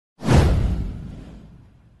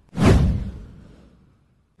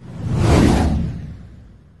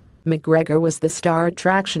McGregor was the star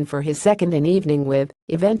attraction for his second in Evening with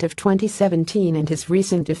event of 2017, and his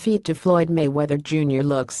recent defeat to Floyd Mayweather Jr.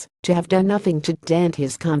 looks to have done nothing to dent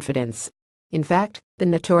his confidence. In fact, the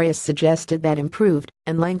Notorious suggested that improved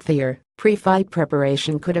and lengthier pre-fight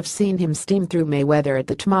preparation could have seen him steam through Mayweather at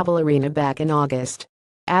the T-Mobile Arena back in August.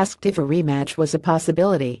 Asked if a rematch was a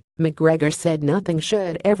possibility, McGregor said nothing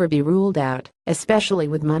should ever be ruled out, especially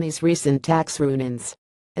with money's recent tax rulings.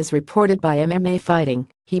 As reported by MMA Fighting,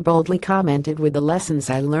 he boldly commented, "With the lessons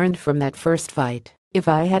I learned from that first fight, if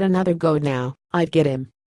I had another go now, I'd get him."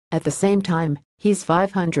 At the same time, he's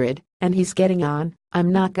 500, and he's getting on.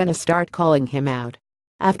 I'm not gonna start calling him out.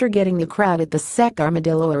 After getting the crowd at the SEC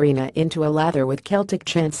Armadillo Arena into a lather with Celtic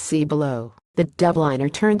chants "See below," the Dubliner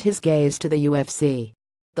turned his gaze to the UFC.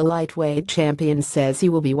 The lightweight champion says he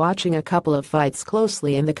will be watching a couple of fights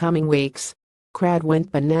closely in the coming weeks. Crowd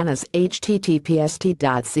went bananas.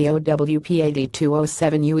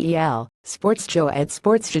 https://wp80207uel Sports Joe at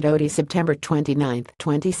Sports Jadoti September 29,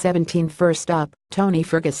 2017. First up, Tony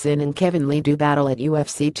Ferguson and Kevin Lee do battle at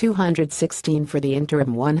UFC 216 for the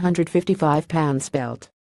interim 155 pounds belt.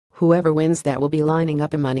 Whoever wins that will be lining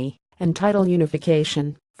up a money and title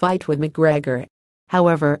unification fight with McGregor.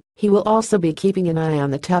 However, he will also be keeping an eye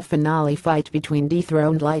on the tough finale fight between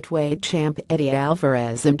dethroned lightweight champ Eddie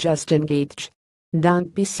Alvarez and Justin Gaethje.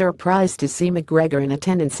 Don't be surprised to see McGregor in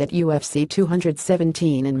attendance at UFC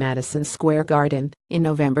 217 in Madison Square Garden in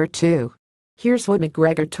November too. Here's what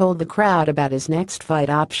McGregor told the crowd about his next fight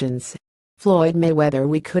options. "Floyd Mayweather,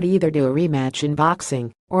 we could either do a rematch in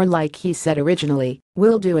boxing, or like he said originally,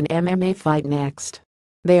 we'll do an MMA fight next.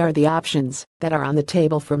 They are the options that are on the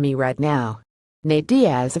table for me right now." Nate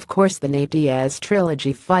Diaz, of course, the Nate Diaz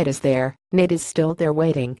trilogy fight is there. Nate is still there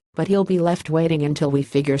waiting, but he'll be left waiting until we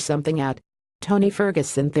figure something out. Tony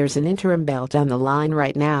Ferguson, there's an interim belt on the line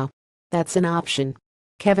right now. That's an option.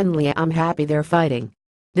 Kevin Lee, I'm happy they're fighting.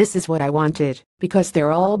 This is what I wanted, because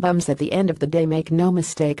they're all bums at the end of the day, make no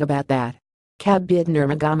mistake about that. Khabib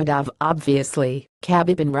Nurmagomedov, obviously,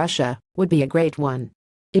 Khabib in Russia, would be a great one.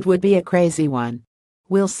 It would be a crazy one.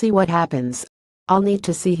 We'll see what happens. I'll need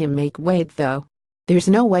to see him make weight though. There's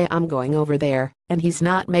no way I'm going over there, and he's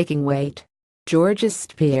not making weight. Georges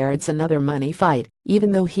St-Pierre, it's another money fight,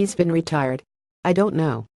 even though he's been retired. I don't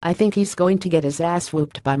know, I think he's going to get his ass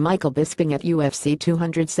whooped by Michael Bisping at UFC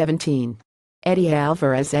 217. Eddie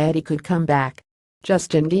Alvarez, Eddie could come back.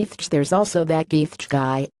 Justin Gaethje, there's also that Gaethje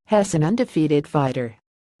guy, has an undefeated fighter.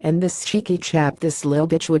 And this cheeky chap, this lil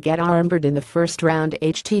bitch, would get armbared in the first round.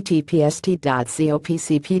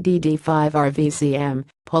 https://copcpdd5rvcm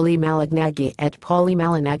Paulie Malignaggi at Paulie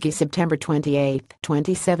Malignaggi September 28,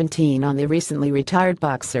 2017. On the recently retired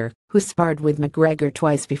boxer, who sparred with McGregor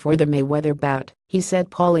twice before the Mayweather bout, he said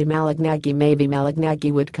Paulie Malignaggi, maybe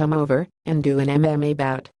Malignaggi would come over and do an MMA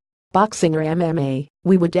bout. Boxing or MMA,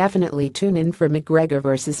 we would definitely tune in for McGregor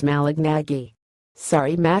versus Malignaggi.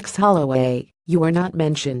 Sorry Max Holloway, you are not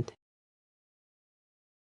mentioned.